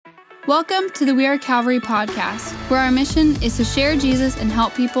Welcome to the We Are Calvary podcast, where our mission is to share Jesus and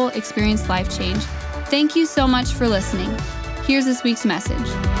help people experience life change. Thank you so much for listening. Here's this week's message.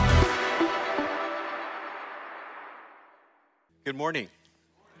 Good morning.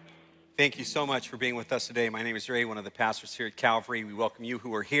 Thank you so much for being with us today. My name is Ray, one of the pastors here at Calvary. We welcome you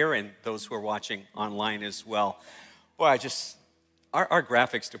who are here and those who are watching online as well. Boy, our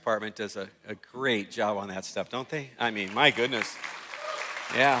graphics department does a great job on that stuff, don't they? I mean, my goodness.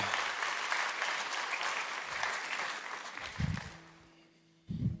 Yeah.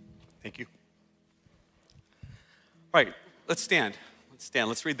 Thank you. All right, let's stand.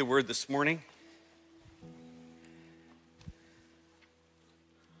 Let's read the word this morning.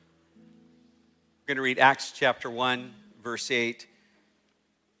 We're going to read Acts chapter 1, verse 8,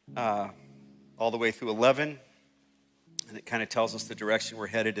 all the way through 11. And it kind of tells us the direction we're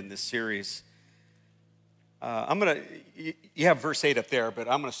headed in this series. You have verse 8 up there, but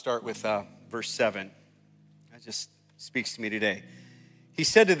I'm going to start with verse 7. That just speaks to me today. He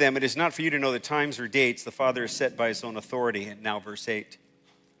said to them, "It is not for you to know the times or dates the Father has set by his own authority." And now verse 8.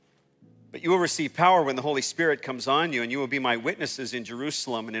 "But you will receive power when the Holy Spirit comes on you, and you will be my witnesses in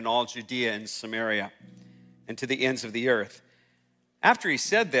Jerusalem and in all Judea and Samaria and to the ends of the earth." After he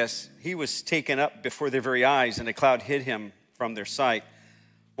said this, he was taken up before their very eyes, and a cloud hid him from their sight.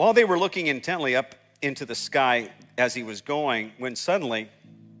 While they were looking intently up into the sky as he was going, when suddenly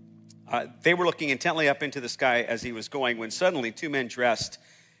two men dressed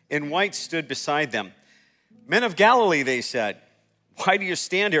in white stood beside them. "Men of Galilee," they said, "why do you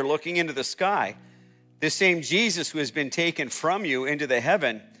stand here looking into the sky? This same Jesus who has been taken from you into the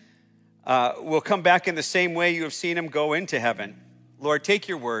heaven will come back in the same way you have seen him go into heaven." Lord, take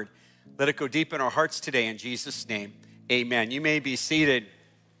your word. Let it go deep in our hearts today. In Jesus' name, amen. You may be seated.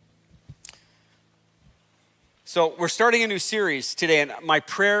 So we're starting a new series today, and my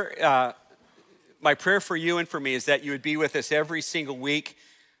prayer for you and for me is that you would be with us every single week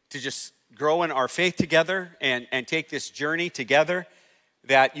to just grow in our faith together and take this journey together,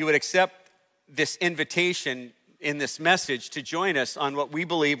 that you would accept this invitation in this message to join us on what we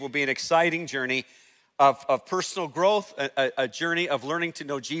believe will be an exciting journey of personal growth, a journey of learning to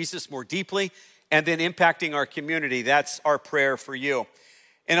know Jesus more deeply, and then impacting our community. That's our prayer for you.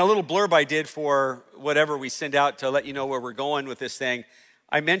 In a little blurb I did for whatever we send out to let you know where we're going with this thing,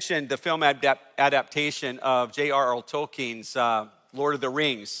 I mentioned the film adaptation of J.R.R. Tolkien's Lord of the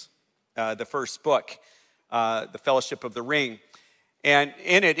Rings, the first book, The Fellowship of the Ring. And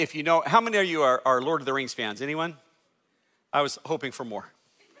in it, if you know, how many of you are Lord of the Rings fans? Anyone? I was hoping for more.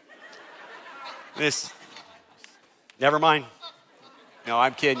 Never mind. No,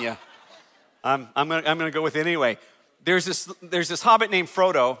 I'm kidding you. I'm gonna go with it anyway. There's this hobbit named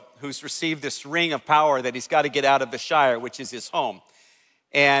Frodo who's received this ring of power that he's got to get out of the Shire, which is his home.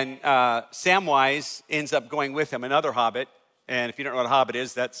 And Samwise ends up going with him, another hobbit. And if you don't know what a hobbit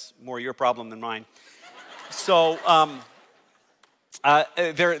is, that's more your problem than mine. So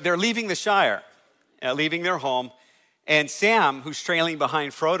they're leaving the Shire, leaving their home. And Sam, who's trailing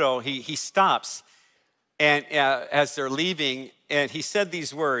behind Frodo, he stops. And as they're leaving, and he said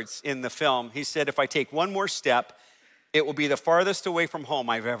these words in the film. He said, "If I take one more step, it will be the farthest away from home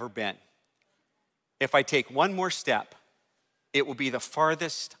I've ever been. If I take one more step, it will be the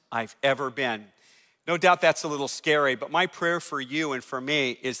farthest I've ever been." No doubt that's a little scary, but my prayer for you and for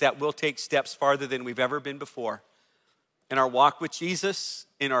me is that we'll take steps farther than we've ever been before in our walk with Jesus,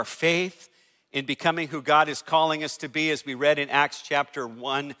 in our faith, in becoming who God is calling us to be, as we read in Acts chapter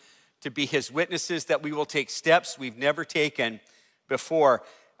 1, to be his witnesses, that we will take steps we've never taken before.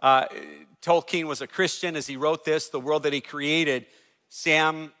 Tolkien was a Christian as he wrote this. The world that he created,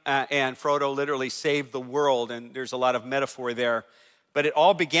 Sam and Frodo literally saved the world, and there's a lot of metaphor there. But it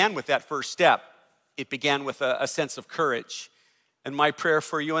all began with that first step. It began with a sense of courage. And my prayer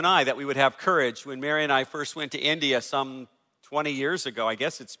for you and I, that we would have courage. When Mary and I first went to India some 20 years ago, I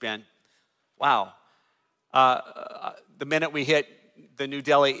guess it's been, wow. The minute we hit the New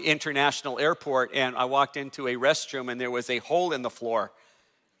Delhi International Airport and I walked into a restroom and there was a hole in the floor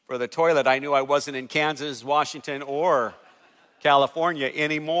for the toilet, I knew I wasn't in Kansas, Washington, or California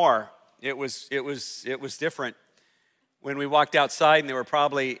anymore. It was different. When we walked outside and there were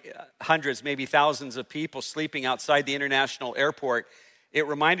probably hundreds, maybe thousands of people sleeping outside the international airport, it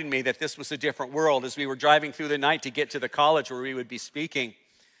reminded me that this was a different world. As we were driving through the night to get to the college where we would be speaking,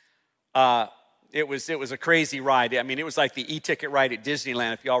 it was a crazy ride. I mean, it was like the e-ticket ride at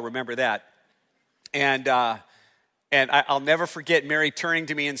Disneyland, if you all remember that. And I'll never forget Mary turning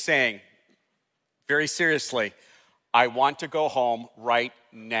to me and saying, very seriously, "I want to go home right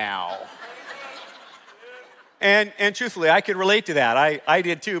now." And truthfully, I could relate to that. I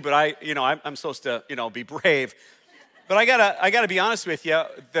did too, but I'm supposed to, be brave. But I gotta be honest with you,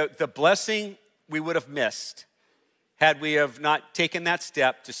 the blessing we would have missed had we have not taken that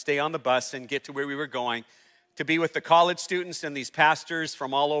step to stay on the bus and get to where we were going, to be with the college students and these pastors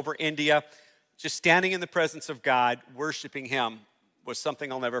from all over India, just standing in the presence of God, worshiping him was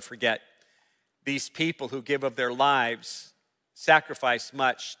something I'll never forget. These people who give of their lives, sacrifice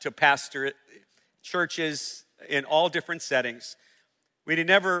much to pastor churches in all different settings. We'd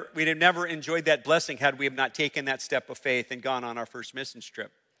have never enjoyed that blessing had we have not taken that step of faith and gone on our first mission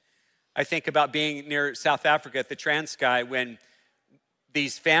trip. I think about being near South Africa at the Transkei when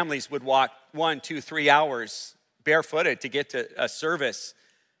these families would walk 1, 2, 3 hours barefooted to get to a service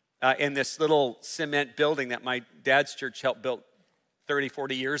in this little cement building that my dad's church helped build 30,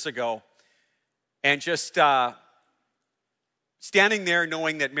 40 years ago. And just standing there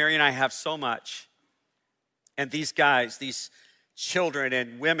knowing that Mary and I have so much. And these guys, these children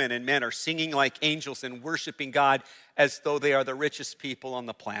and women and men are singing like angels and worshiping God as though they are the richest people on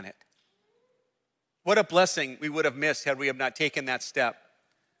the planet. What a blessing we would have missed had we have not taken that step.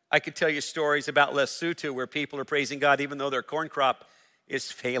 I could tell you stories about Lesotho where people are praising God even though their corn crop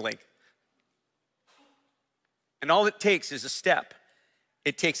is failing. And all it takes is a step.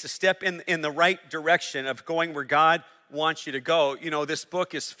 It takes a step in the right direction of going where God wants you to go. This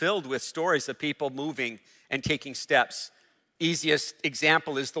book is filled with stories of people moving and taking steps. Easiest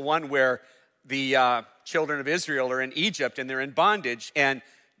example is the one where the children of Israel are in Egypt and they're in bondage, and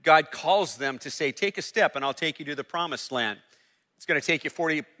God calls them to say, take a step and I'll take you to the promised land. It's going to take you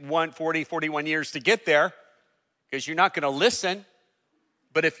 41 years to get there because you're not going to listen.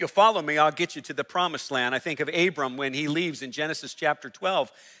 But if you'll follow me, I'll get you to the promised land. I think of Abram when he leaves in Genesis chapter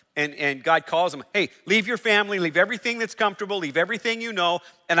 12. And God calls him, hey, leave your family, leave everything that's comfortable, leave everything you know,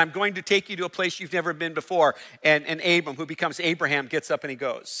 and I'm going to take you to a place you've never been before. And Abram, who becomes Abraham, gets up and he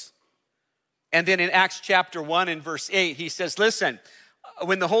goes. And then in Acts chapter 1 and verse 8, he says, listen,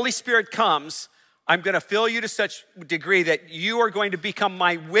 when the Holy Spirit comes, I'm going to fill you to such a degree that you are going to become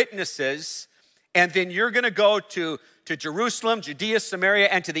my witnesses, and then you're going to go to Jerusalem, Judea, Samaria,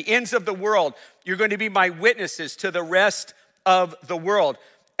 and to the ends of the world. You're going to be my witnesses to the rest of the world.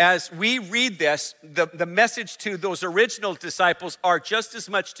 As we read this, the message to those original disciples are just as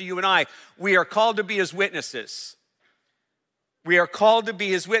much to you and I. We are called to be his witnesses. We are called to be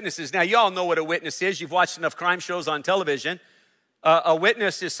his witnesses. Now, you all know what a witness is. You've watched enough crime shows on television. A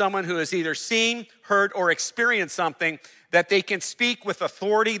witness is someone who has either seen, heard, or experienced something that they can speak with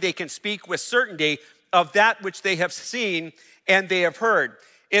authority, they can speak with certainty of that which they have seen and they have heard.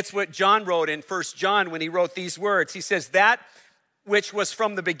 It's what John wrote in 1 John when he wrote these words. He says, that which was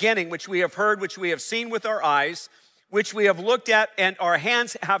from the beginning, which we have heard, which we have seen with our eyes, which we have looked at and our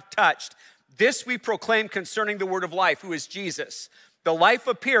hands have touched, this we proclaim concerning the word of life, who is Jesus. The life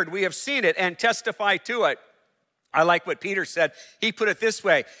appeared, we have seen it and testify to it. I like what Peter said. He put it this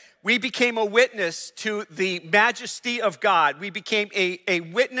way: we became a witness to the majesty of God. We became a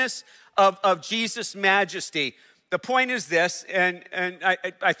witness of Jesus' majesty. The point is this, and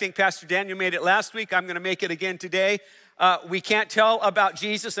I think Pastor Daniel made it last week. I'm going to make it again today. We can't tell about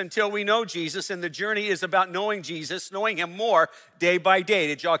Jesus until we know Jesus, and the journey is about knowing Jesus, knowing him more day by day.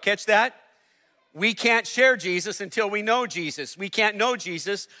 Did y'all catch that? We can't share Jesus until we know Jesus. We can't know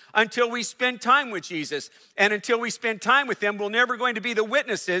Jesus until we spend time with Jesus. And until we spend time with him, we're never going to be the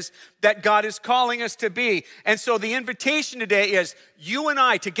witnesses that God is calling us to be. And so the invitation today is you and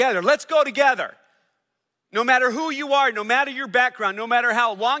I together. Let's go together. No matter who you are, no matter your background, no matter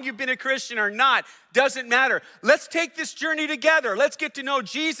how long you've been a Christian or not, doesn't matter. Let's take this journey together. Let's get to know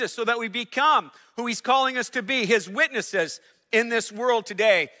Jesus so that we become who he's calling us to be, his witnesses in this world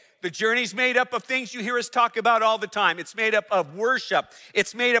today. The journey's made up of things you hear us talk about all the time. It's made up of worship.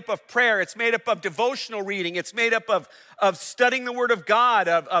 It's made up of prayer. It's made up of devotional reading. It's made up of studying the Word of God,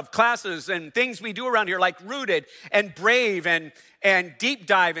 of classes and things we do around here like Rooted and Brave and Deep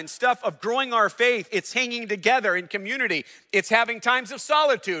Dive and stuff of growing our faith. It's hanging together in community. It's having times of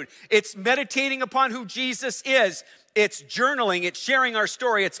solitude. It's meditating upon who Jesus is. It's journaling, it's sharing our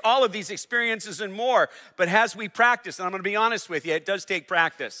story, it's all of these experiences and more. But as we practice, and I'm going to be honest with you, it does take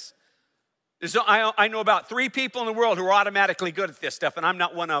practice. I know about 3 people in the world who are automatically good at this stuff, and I'm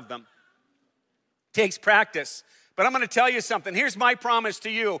not one of them. It takes practice. But I'm going to tell you something. Here's my promise to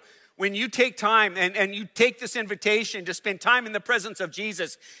you. When you take time and you take this invitation to spend time in the presence of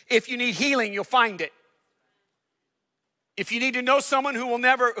Jesus, if you need healing, you'll find it. If you need to know someone who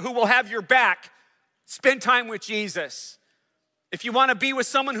will have your back, spend time with Jesus. If you want to be with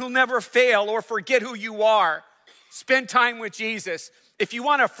someone who'll never fail or forget who you are, spend time with Jesus. If you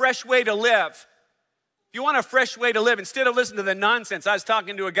want a fresh way to live, If you want a fresh way to live, instead of listening to the nonsense, I was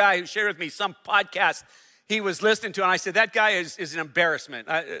talking to a guy who shared with me some podcast he was listening to, and I said, that guy is an embarrassment.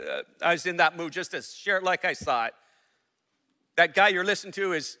 I was in that mood just to share it like I saw it. That guy you're listening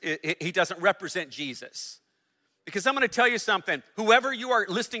to, he doesn't represent Jesus. Because I'm going to tell you something. Whoever you are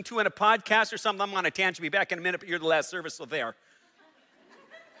listening to in a podcast or something, I'm on a tangent, be back in a minute, but you're the last service, so there.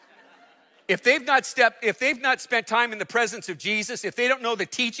 If they've not spent time in the presence of Jesus, if they don't know the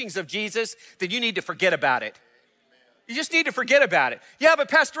teachings of Jesus, then you need to forget about it. You just need to forget about it. Yeah, but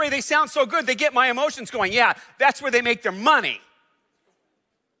Pastor Ray, they sound so good. They get my emotions going. Yeah, that's where they make their money.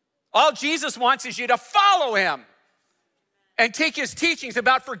 All Jesus wants is you to follow him and take his teachings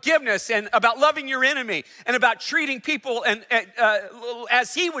about forgiveness and about loving your enemy and about treating people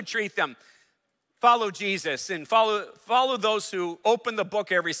as he would treat them. Follow Jesus and follow those who open the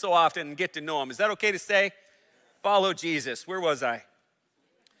book every so often and get to know him. Is that okay to say? Follow Jesus. Where was I?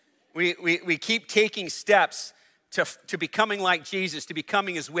 We keep taking steps to becoming like Jesus, to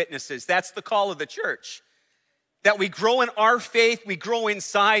becoming his witnesses. That's the call of the church. That we grow in our faith, we grow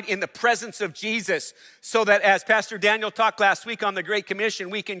inside in the presence of Jesus, so that as Pastor Daniel talked last week on the Great Commission,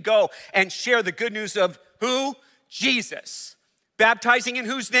 we can go and share the good news of who? Jesus. Baptizing in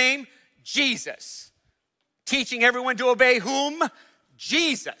whose name? Jesus. Teaching everyone to obey whom?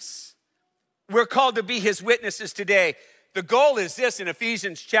 Jesus. We're called to be his witnesses today. The goal is this in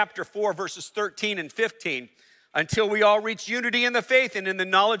Ephesians chapter 4, verses 13 and 15. Until we all reach unity in the faith and in the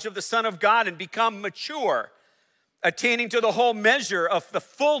knowledge of the Son of God and become mature, attaining to the whole measure of the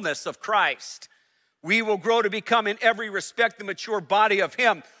fullness of Christ. We will grow to become in every respect the mature body of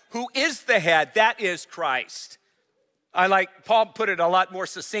him who is the head, that is Christ. Paul put it a lot more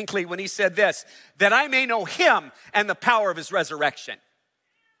succinctly when he said this, that I may know him and the power of his resurrection.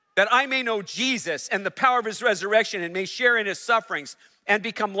 That I may know Jesus and the power of his resurrection and may share in his sufferings and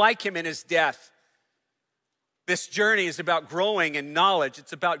become like him in his death. This journey is about growing in knowledge.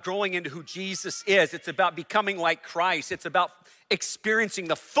 It's about growing into who Jesus is. It's about becoming like Christ. It's about experiencing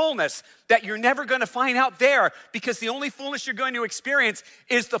the fullness that you're never going to find out there, because the only fullness you're going to experience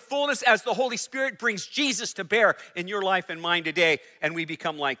is the fullness as the Holy Spirit brings Jesus to bear in your life and mine today, and we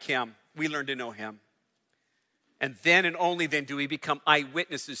become like him. We learn to know him. And then and only then do we become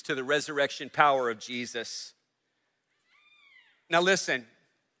eyewitnesses to the resurrection power of Jesus. Now listen,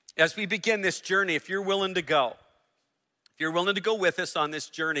 as we begin this journey, if you're willing to go with us on this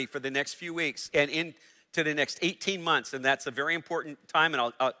journey for the next few weeks and into the next 18 months, and that's a very important time,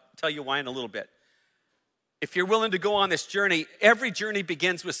 and I'll tell you why in a little bit. If you're willing to go on this journey, every journey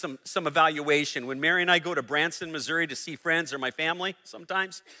begins with some evaluation. When Mary and I go to Branson, Missouri to see friends or my family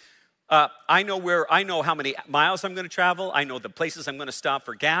sometimes, I know how many miles I'm going to travel. I know the places I'm going to stop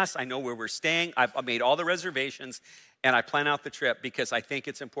for gas. I know where we're staying. I've made all the reservations, and I plan out the trip because I think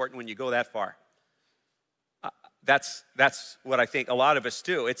it's important when you go that far. That's what I think a lot of us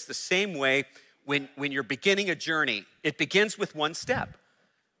do. It's the same way when you're beginning a journey. It begins with one step.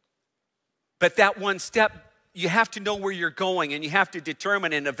 But that one step, you have to know where you're going, and you have to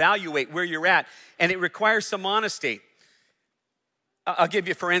determine and evaluate where you're at, and it requires some honesty. I'll give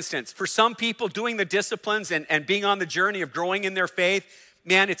you, for instance, for some people, doing the disciplines and being on the journey of growing in their faith,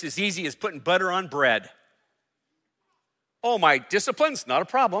 man, it's as easy as putting butter on bread. Oh, my disciplines, not a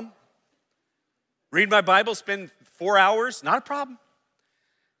problem. Read my Bible, spend 4 hours, not a problem.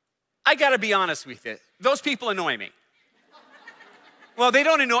 I gotta be honest with you, those people annoy me. Well, they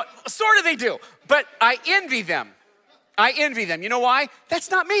don't annoy, sort of they do, but I envy them. You know why?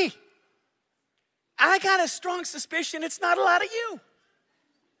 That's not me. I got a strong suspicion it's not a lot of you.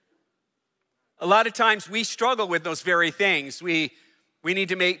 A lot of times we struggle with those very things. We need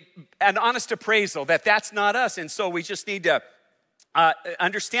to make an honest appraisal that that's not us. And so we just need to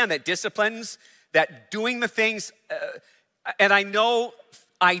understand that disciplines, that doing the things, and I know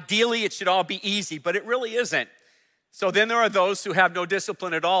ideally it should all be easy, but it really isn't. So then there are those who have no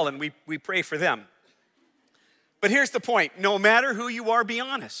discipline at all, and we pray for them. But here's the point. No matter who you are, be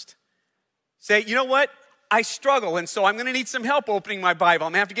honest. Say, you know what? I struggle, and so I'm going to need some help opening my Bible.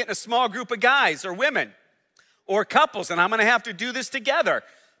 I'm going to have to get in a small group of guys or women or couples, and I'm going to have to do this together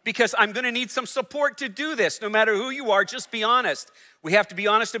because I'm going to need some support to do this. No matter who you are, just be honest. We have to be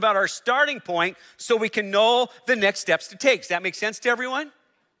honest about our starting point so we can know the next steps to take. Does that make sense to everyone?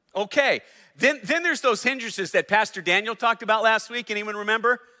 Okay. Then there's those hindrances that Pastor Daniel talked about last week. Anyone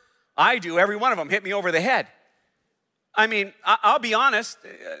remember? I do. Every one of them hit me over the head. I mean, I'll be honest.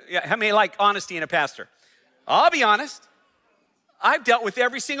 How many like honesty in a pastor? I'll be honest. I've dealt with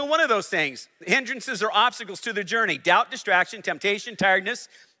every single one of those things. Hindrances or obstacles to the journey. Doubt, distraction, temptation, tiredness,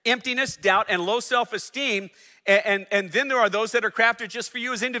 emptiness, doubt, and low self-esteem. And then there are those that are crafted just for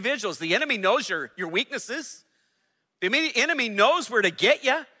you as individuals. The enemy knows your weaknesses. The enemy knows where to get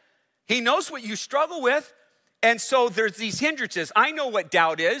you. He knows what you struggle with. And so there's these hindrances. I know what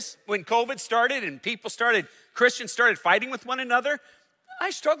doubt is. When COVID started and Christians started fighting with one another, I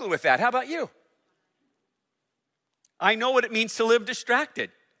struggled with that. How about you? I know what it means to live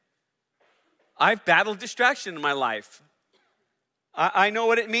distracted. I've battled distraction in my life. I know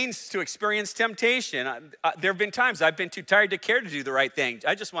what it means to experience temptation. There have been times I've been too tired to care to do the right thing.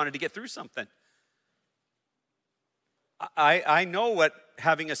 I just wanted to get through something. I know what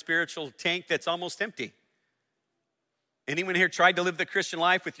having a spiritual tank that's almost empty. Anyone here tried to live the Christian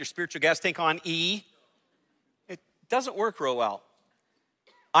life with your spiritual gas tank on E? It doesn't work real well.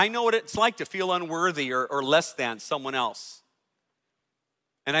 I know what it's like to feel unworthy or less than someone else.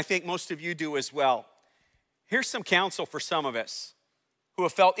 And I think most of you do as well. Here's some counsel for some of us who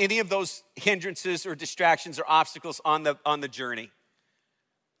have felt any of those hindrances or distractions or obstacles on the journey.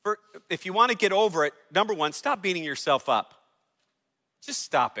 If you want to get over it, number one, stop beating yourself up. Just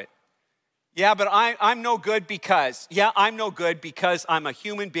stop it. Yeah, but I'm no good because. Yeah, I'm no good because I'm a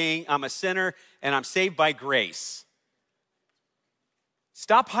human being, I'm a sinner, and I'm saved by grace.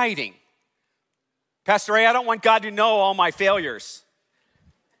 Stop hiding. Pastor Ray, I don't want God to know all my failures.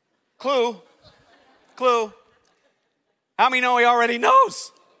 Clue. How many know he already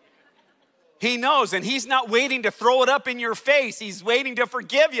knows? He knows, and he's not waiting to throw it up in your face. He's waiting to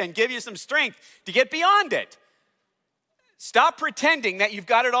forgive you and give you some strength to get beyond it. Stop pretending that you've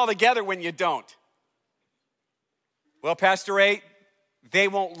got it all together when you don't. Well, Pastor Ray, they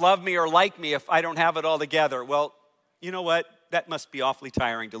won't love me or like me if I don't have it all together. Well, you know what? That must be awfully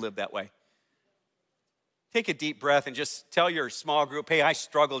tiring to live that way. Take a deep breath and just tell your small group, hey, I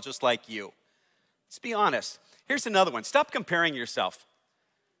struggle just like you. Let's be honest. Here's another one. Stop comparing yourself.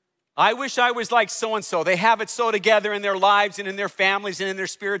 I wish I was like so-and-so. They have it so together in their lives and in their families and in their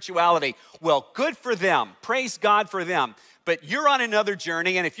spirituality. Well, good for them. Praise God for them. But you're on another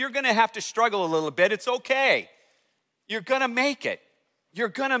journey, and if you're going to have to struggle a little bit, it's okay. You're going to make it. You're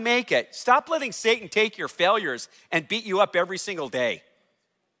going to make it. Stop letting Satan take your failures and beat you up every single day.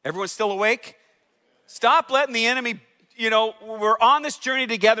 Everyone still awake? Stop letting the enemy, we're on this journey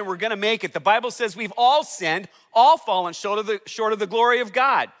together. We're going to make it. The Bible says we've all sinned, all fallen short of the glory of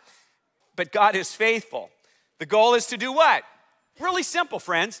God. But God is faithful. The goal is to do what? Really simple,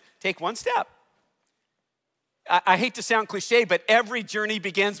 friends. Take one step. I hate to sound cliche, but every journey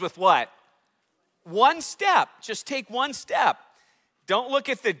begins with what? One step. Just take one step. Don't look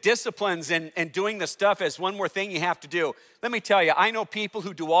at the disciplines and doing the stuff as one more thing you have to do. Let me tell you, I know people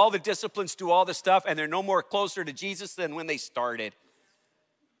who do all the disciplines, do all the stuff, and they're no more closer to Jesus than when they started.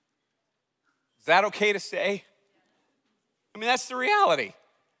 Is that okay to say? I mean, that's the reality.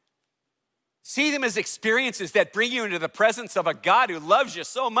 See them as experiences that bring you into the presence of a God who loves you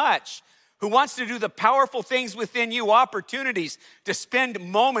so much, who wants to do the powerful things within you, opportunities to spend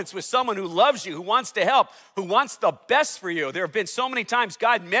moments with someone who loves you, who wants to help, who wants the best for you. There have been so many times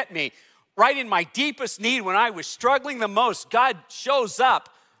God met me right in my deepest need when I was struggling the most. God shows up.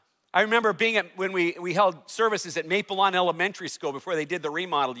 I remember being when we held services at Maple Lawn Elementary School before they did the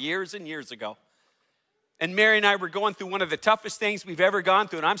remodel years and years ago. And Mary and I were going through one of the toughest things we've ever gone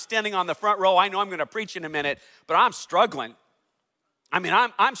through. And I'm standing on the front row. I know I'm going to preach in a minute, but I'm struggling. I mean,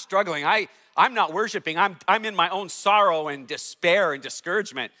 I'm struggling. I'm not worshiping. I'm in my own sorrow and despair and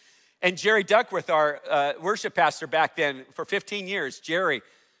discouragement. And Jerry Duckworth, our worship pastor back then for 15 years, Jerry,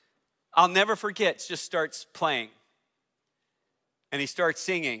 I'll never forget, just starts playing. And he starts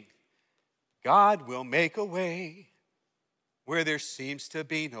singing, God will make a way where there seems to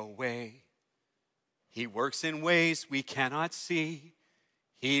be no way. He works in ways we cannot see.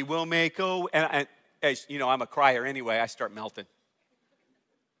 He will make a way. And as you know, I'm a crier anyway. I start melting.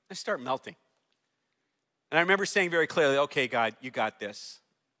 And I remember saying very clearly, okay, God, you got this.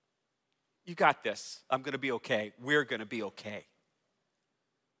 You got this. I'm going to be okay. We're going to be okay.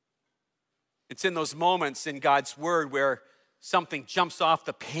 It's in those moments in God's word where something jumps off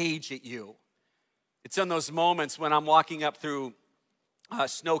the page at you. It's in those moments when I'm walking up through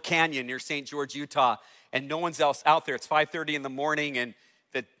Snow Canyon near St. George, Utah, and no one's else out there. It's 5:30 in the morning, and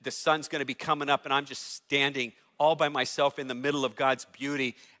the sun's going to be coming up, and I'm just standing all by myself in the middle of God's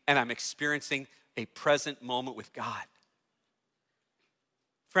beauty, and I'm experiencing a present moment with God.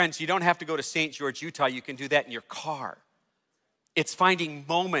 Friends, you don't have to go to St. George, Utah. You can do that in your car. It's finding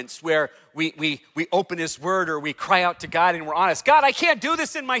moments where we open his word or we cry out to God and we're honest. God, I can't do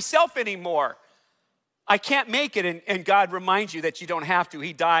this in myself anymore. I can't make it. And God reminds you that you don't have to.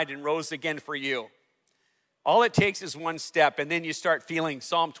 He died and rose again for you. All it takes is one step, and then you start feeling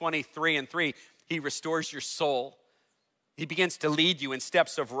Psalm 23:3. He restores your soul. He begins to lead you in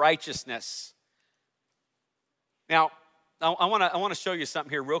steps of righteousness. Now, I want to show you something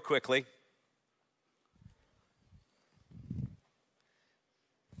here real quickly.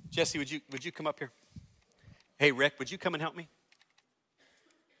 Jesse, would you come up here? Hey, Rick, would you come and help me?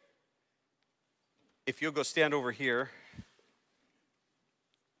 If you'll go stand over here.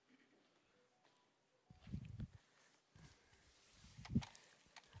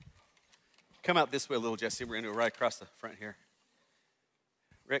 Come out this way a little, Jesse. We're going to go right across the front here.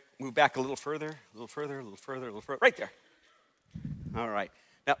 Rick, move back a little further, a little further, a little further, a little further. Right there. All right.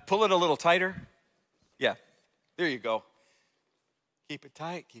 Now, pull it a little tighter. Yeah, there you go. Keep it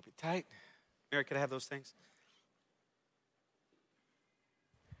tight, keep it tight. Mary, could I have those things?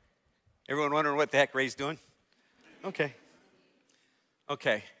 Everyone wondering what the heck Ray's doing? Okay.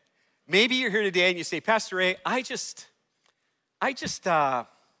 Okay. Maybe you're here today and you say, Pastor Ray,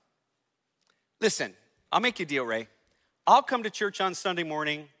 listen, I'll make you a deal, Ray. I'll come to church on Sunday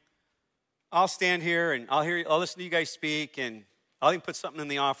morning. I'll stand here and I'll listen to you guys speak, and I'll even put something in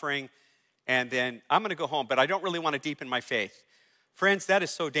the offering, and then I'm going to go home, but I don't really want to deepen my faith. Friends, that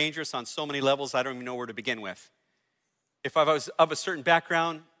is so dangerous on so many levels, I don't even know where to begin with. If I was of a certain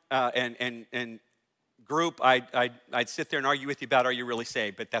background and group, I'd sit there and argue with you about, are you really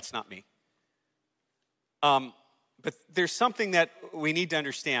saved? But that's not me. But there's something that we need to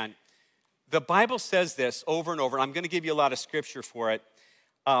understand. The Bible says this over and over, and I'm going to give you a lot of scripture for it.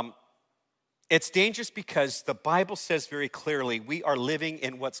 It's dangerous because the Bible says very clearly we are living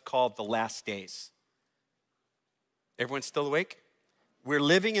in what's called the last days. Everyone still awake? We're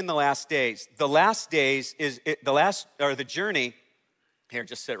living in the last days. The last days the journey. Here,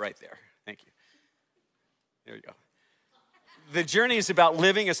 just sit right there. Thank you. There you go. The journey is about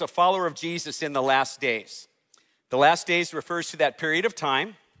living as a follower of Jesus in the last days. The last days refers to that period of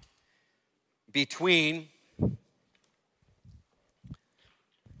time between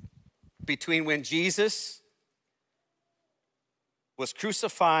when Jesus was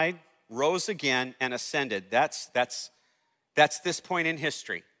crucified, rose again, and ascended. That's this point in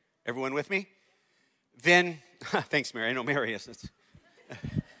history. Everyone with me? Then, thanks, Mary. I know Mary is.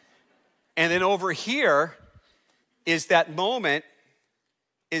 And then over here is that moment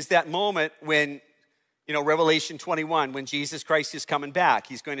when, Revelation 21, when Jesus Christ is coming back.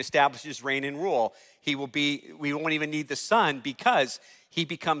 He's going to establish his reign and rule. We won't even need the sun because he's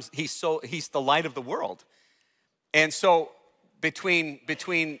the light of the world. And so between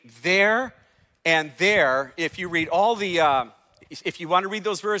there and there, if you read if you want to read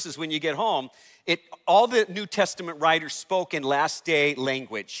those verses when you get home, all the New Testament writers spoke in last day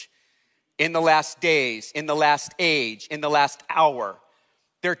language, in the last days, in the last age, in the last hour.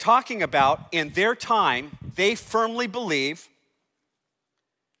 They're talking about in their time, they firmly believe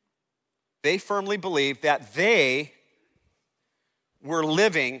that they were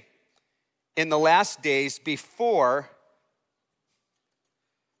living in the last days before,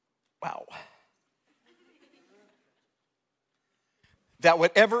 that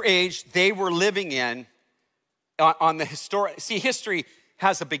whatever age they were living in on the history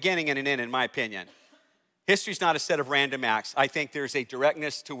has a beginning and an end, in my opinion. History's not a set of random acts. I think there's a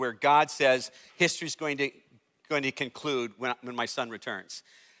directness to where God says history's going to conclude when my son returns.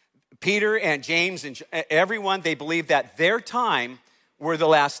 Peter and James and everyone, they believe that their time were the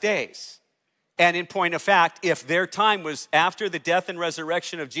last days. And in point of fact, if their time was after the death and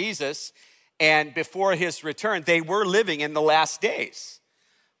resurrection of Jesus and before his return, they were living in the last days.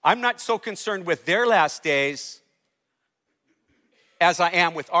 I'm not so concerned with their last days as I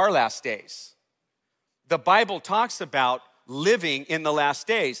am with our last days. The Bible talks about living in the last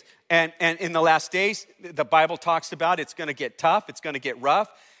days. And in the last days, the Bible talks about it's going to get tough. It's going to get rough.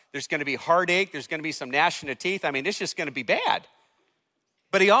 There's going to be heartache. There's going to be some gnashing of teeth. I mean, it's just going to be bad.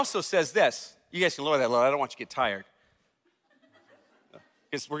 But he also says this. You guys can lower that a little. I don't want you to get tired.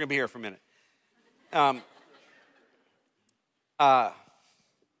 Because we're going to be here for a minute.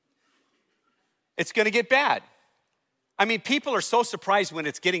 It's going to get bad. I mean, people are so surprised when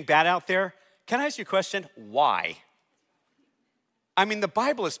it's getting bad out there. Can I ask you a question? Why? I mean, the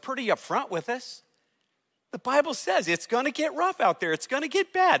Bible is pretty upfront with us. The Bible says it's going to get rough out there. It's going to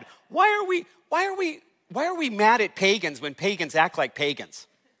get bad. Why are we mad at pagans when pagans act like pagans?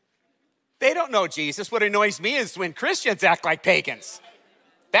 They don't know Jesus. What annoys me is when Christians act like pagans.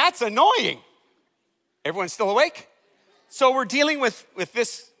 That's annoying. Everyone still awake? So we're dealing with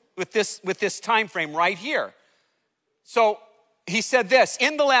this time frame right here. So he said this,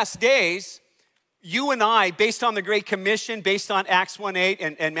 in the last days, you and I, based on the Great Commission, based on Acts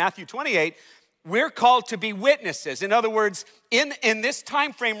 1:8 and Matthew 28, we're called to be witnesses. In other words, in this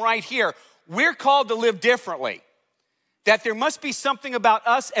time frame right here, we're called to live differently. That there must be something about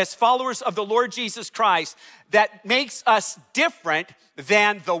us as followers of the Lord Jesus Christ that makes us different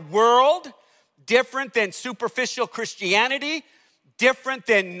than the world, different than superficial Christianity, different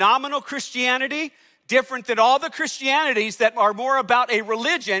than nominal Christianity, different than all the Christianities that are more about a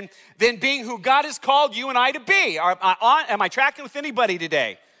religion than being who God has called you and I to be. Am I tracking with anybody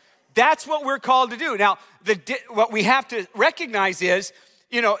today? That's what we're called to do. Now, what we have to recognize is,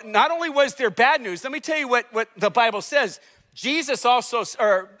 not only was there bad news, let me tell you what the Bible says. Jesus also,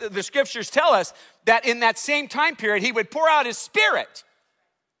 or the scriptures tell us that in that same time period, he would pour out his Spirit.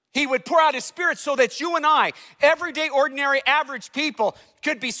 He would pour out his Spirit so that you and I, everyday, ordinary, average people,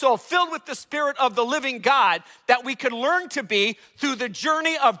 could be so filled with the Spirit of the living God that we could learn to be, through the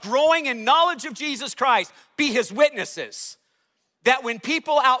journey of growing in knowledge of Jesus Christ, be his witnesses. That when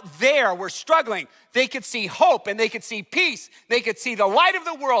people out there were struggling, they could see hope and they could see peace. They could see the light of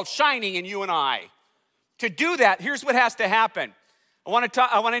the world shining in you and I. To do that, here's what has to happen. I want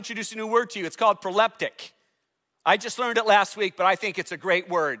to introduce a new word to you. It's called proleptic. I just learned it last week, but I think it's a great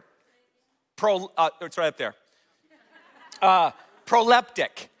word. It's right up there.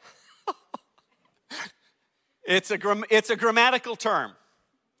 Proleptic. It's a grammatical term.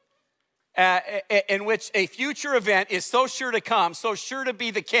 In which a future event is so sure to come, so sure to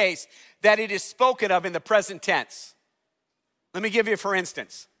be the case, that it is spoken of in the present tense. Let me give you, for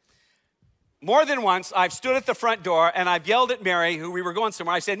instance. More than once, I've stood at the front door and I've yelled at Mary, who we were going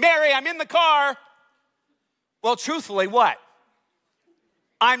somewhere. I said, Mary, I'm in the car. Well, truthfully, what?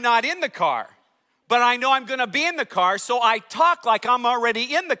 I'm not in the car, but I know I'm going to be in the car, so I talk like I'm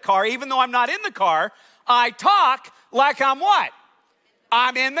already in the car. Even though I'm not in the car, I talk like I'm what?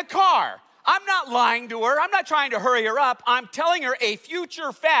 I'm in the car. I'm not lying to her. I'm not trying to hurry her up. I'm telling her a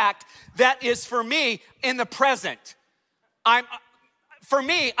future fact that is for me in the present. For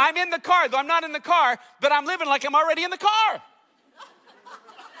me, I'm in the car, though I'm not in the car, but I'm living like I'm already in the car.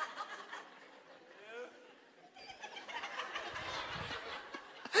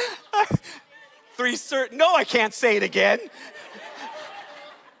 No, I can't say it again.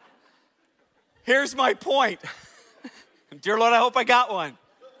 Here's my point. Dear Lord, I hope I got one.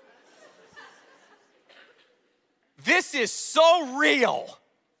 This is so real.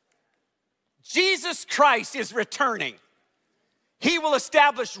 Jesus Christ is returning. He will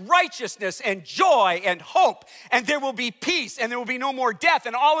establish righteousness and joy and hope, and there will be peace, and there will be no more death,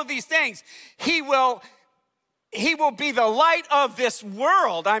 and all of these things. He will be the light of this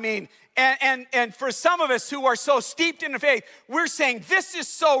world. I mean, and for some of us who are so steeped in the faith, we're saying this is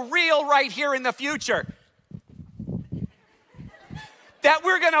so real right here in the future that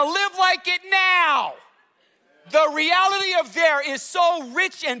we're going to live like it now. The reality of there is so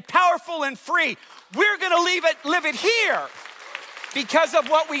rich and powerful and free. We're going to live it here because of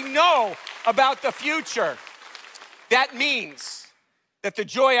what we know about the future. That means that the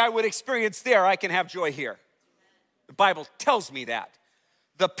joy I would experience there, I can have joy here. The Bible tells me that.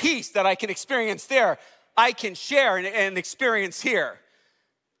 The peace that I can experience there, I can share and experience here.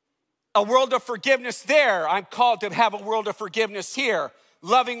 A world of forgiveness there, I'm called to have a world of forgiveness here.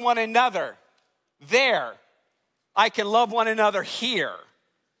 Loving one another there, I can love one another here.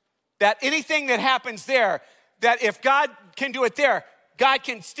 That anything that happens there, that if God can do it there, God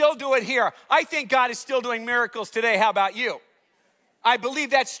can still do it here. I think God is still doing miracles today. How about you? I believe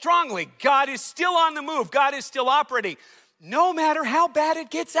that strongly. God is still on the move. God is still operating, no matter how bad it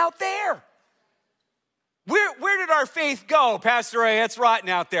gets out there. Where did our faith go, Pastor Ray? It's rotten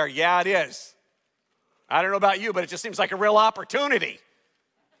out there. Yeah, it is. I don't know about you, but it just seems like a real opportunity.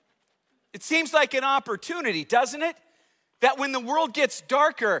 It seems like an opportunity, doesn't it? That when the world gets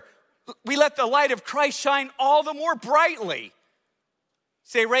darker, we let the light of Christ shine all the more brightly.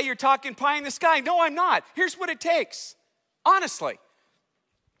 Say, Ray, you're talking pie in the sky. No, I'm not. Here's what it takes. Honestly.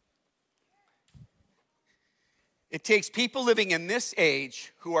 It takes people living in this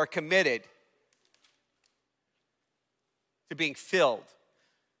age who are committed to being filled,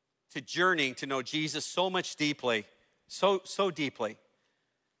 to journeying to know Jesus so much deeply, so deeply.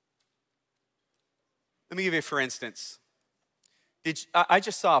 Let me give you, for instance, I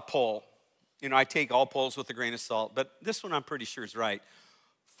just saw a poll. You know, I take all polls with a grain of salt, but this one I'm pretty sure is right.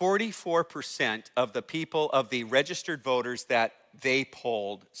 44% of the people, of the registered voters that they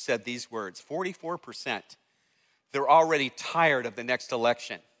polled, said these words. 44%. They're already tired of the next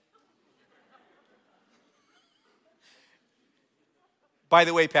election. By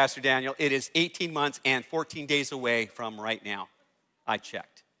the way, Pastor Daniel, it is 18 months and 14 days away from right now. I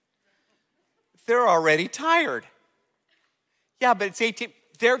checked. They're already tired. Yeah, but it's 18.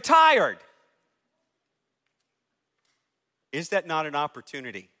 They're tired. is that not an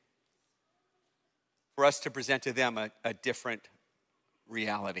opportunity for us to present to them a different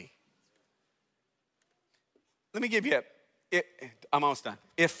reality? Let me give you, I'm almost done.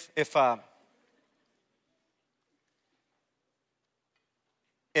 If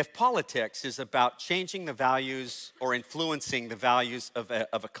politics is about changing the values or influencing the values of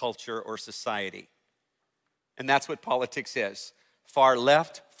a culture or society, and that's what politics is, far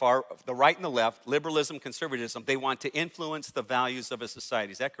left, the right and the left, liberalism, conservatism, they want to influence the values of a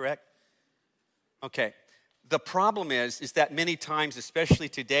society. Is that correct? Okay. The problem is that many times, especially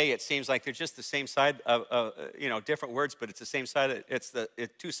today, it seems like they're just the same side of different words, but it's the same side. It's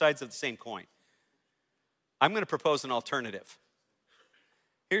two sides of the same coin. I'm going to propose an alternative.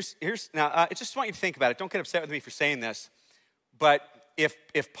 Now, I just want you to think about it. Don't get upset with me for saying this, but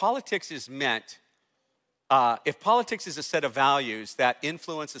if politics is meant, if politics is a set of values that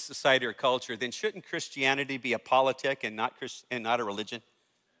influence a society or culture, then shouldn't Christianity be a politic and not a religion?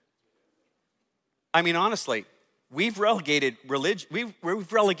 I mean, honestly, we've relegated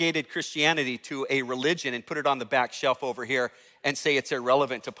Christianity to a religion and put it on the back shelf over here and say it's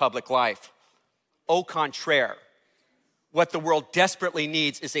irrelevant to public life. Au contraire, what the world desperately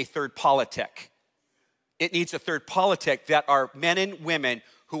needs is a third politic. It needs a third politic that are men and women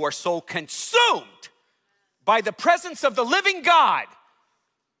who are so consumed by the presence of the living God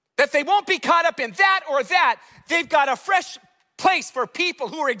that they won't be caught up in that or that. They've got a fresh place for people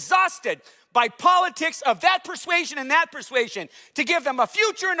who are exhausted by politics of that persuasion and that persuasion to give them a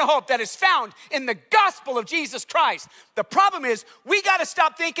future and a hope that is found in the gospel of Jesus Christ. The problem is we got to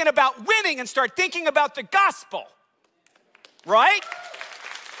stop thinking about winning and start thinking about the gospel, right?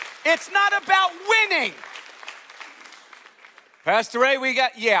 It's not about winning. Pastor Ray,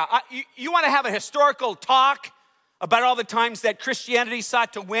 you want to have a historical talk about all the times that Christianity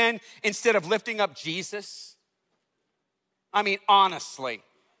sought to win instead of lifting up Jesus? I mean, honestly,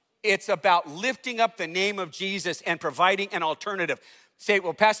 it's about lifting up the name of Jesus and providing an alternative. Say,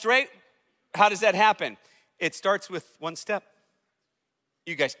 well, Pastor Ray, how does that happen? It starts with one step.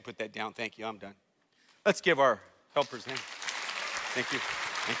 You guys can put that down. Thank you. I'm done. Let's give our helpers a hand. Thank you.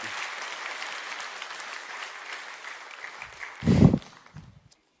 Thank you.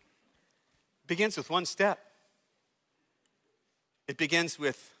 It begins with one step. It begins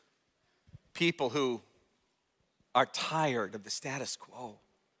with people who are tired of the status quo,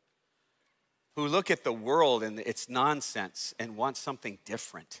 who look at the world and its nonsense and want something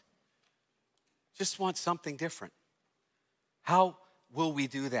different. Just want something different. How will we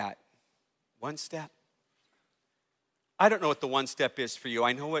do that? One step. I don't know what the one step is for you.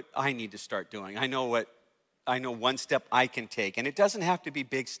 I know what I need to start doing. I know one step I can take. And it doesn't have to be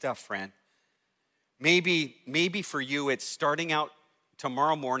big stuff, friend. Maybe for you it's starting out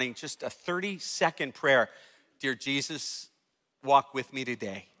tomorrow morning, just a 30-second prayer. Dear Jesus, walk with me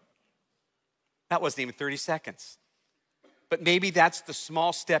today. That wasn't even 30 seconds. But maybe that's the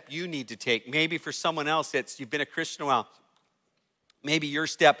small step you need to take. Maybe for someone else, you've been a Christian a while. Maybe your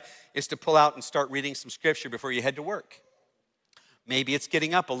step is to pull out and start reading some scripture before you head to work. Maybe it's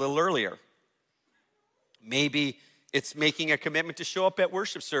getting up a little earlier. Maybe it's making a commitment to show up at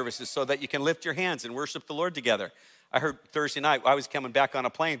worship services so that you can lift your hands and worship the Lord together. I heard Thursday night, I was coming back on a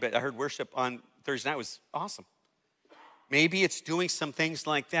plane, but I heard worship on Thursday night. It was awesome. Maybe it's doing some things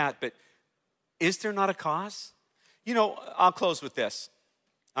like that, but is there not a cause? You know, I'll close with this.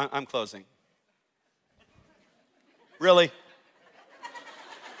 I'm closing. Really?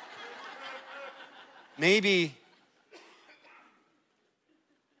 Maybe,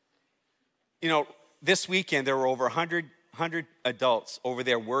 this weekend there were over 100 adults over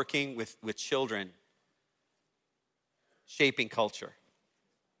there working with children, shaping culture.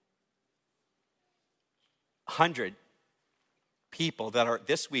 100 people that are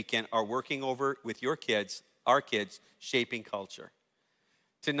this weekend are working over with your kids, our kids, shaping culture.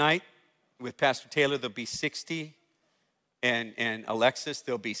 Tonight, with Pastor Taylor, there'll be 60, and Alexis,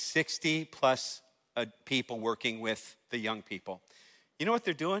 there'll be 60 plus people working with the young people. You know what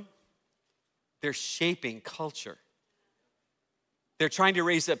they're doing? They're shaping culture. They're trying to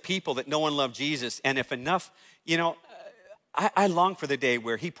raise up people that know and love Jesus, and if enough, I long for the day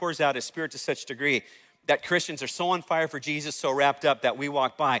where he pours out his Spirit to such a degree that Christians are so on fire for Jesus, so wrapped up that we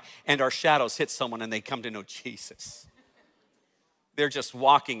walk by and our shadows hit someone and they come to know Jesus. They're just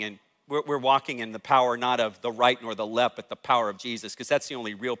walking in, we're walking in the power not of the right nor the left, but the power of Jesus, because that's the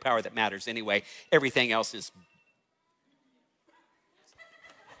only real power that matters anyway. Everything else is.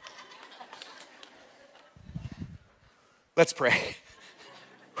 Let's pray.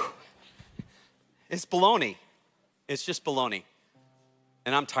 It's baloney. It's just baloney.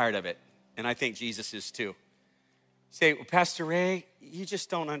 And I'm tired of it. And I think Jesus is too. Say, well, Pastor Ray, you just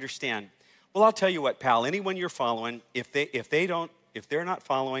don't understand. Well, I'll tell you what, pal, anyone you're following, if they're not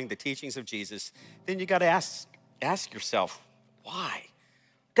following the teachings of Jesus, then you got to ask yourself, why?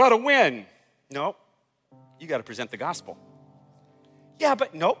 Got to win. No, you got to present the gospel. Yeah,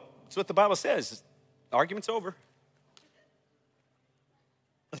 but nope, that's what the Bible says. Argument's over.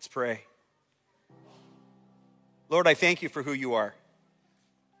 Let's pray. Lord, I thank you for who you are.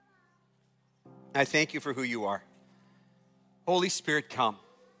 I thank you for who you are. Holy Spirit, come.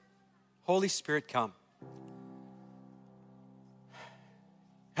 Holy Spirit, come.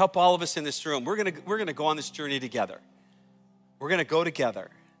 Help all of us in this room. We're gonna go on this journey together. We're gonna go together.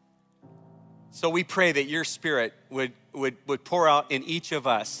 So we pray that your Spirit would pour out in each of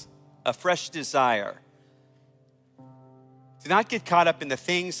us a fresh desire to not get caught up in the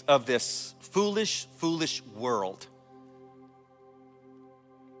things of this foolish world,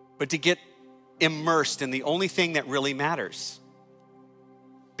 but to get immersed in the only thing that really matters.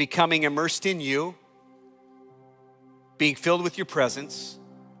 Becoming immersed in you, being filled with your presence,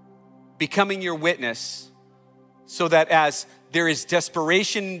 becoming your witness, so that as there is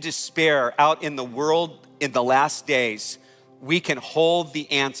desperation and despair out in the world in the last days, we can hold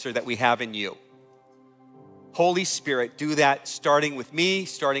the answer that we have in you. Holy Spirit, do that starting with me,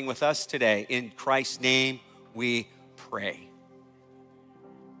 starting with us today. In Christ's name, we pray.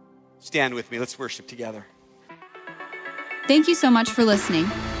 Stand with me. Let's worship together. Thank you so much for listening.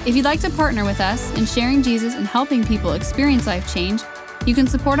 If you'd like to partner with us in sharing Jesus and helping people experience life change, you can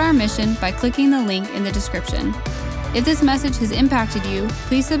support our mission by clicking the link in the description. If this message has impacted you,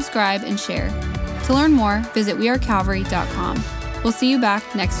 please subscribe and share. To learn more, visit wearecalvary.com. We'll see you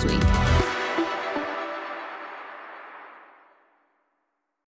back next week.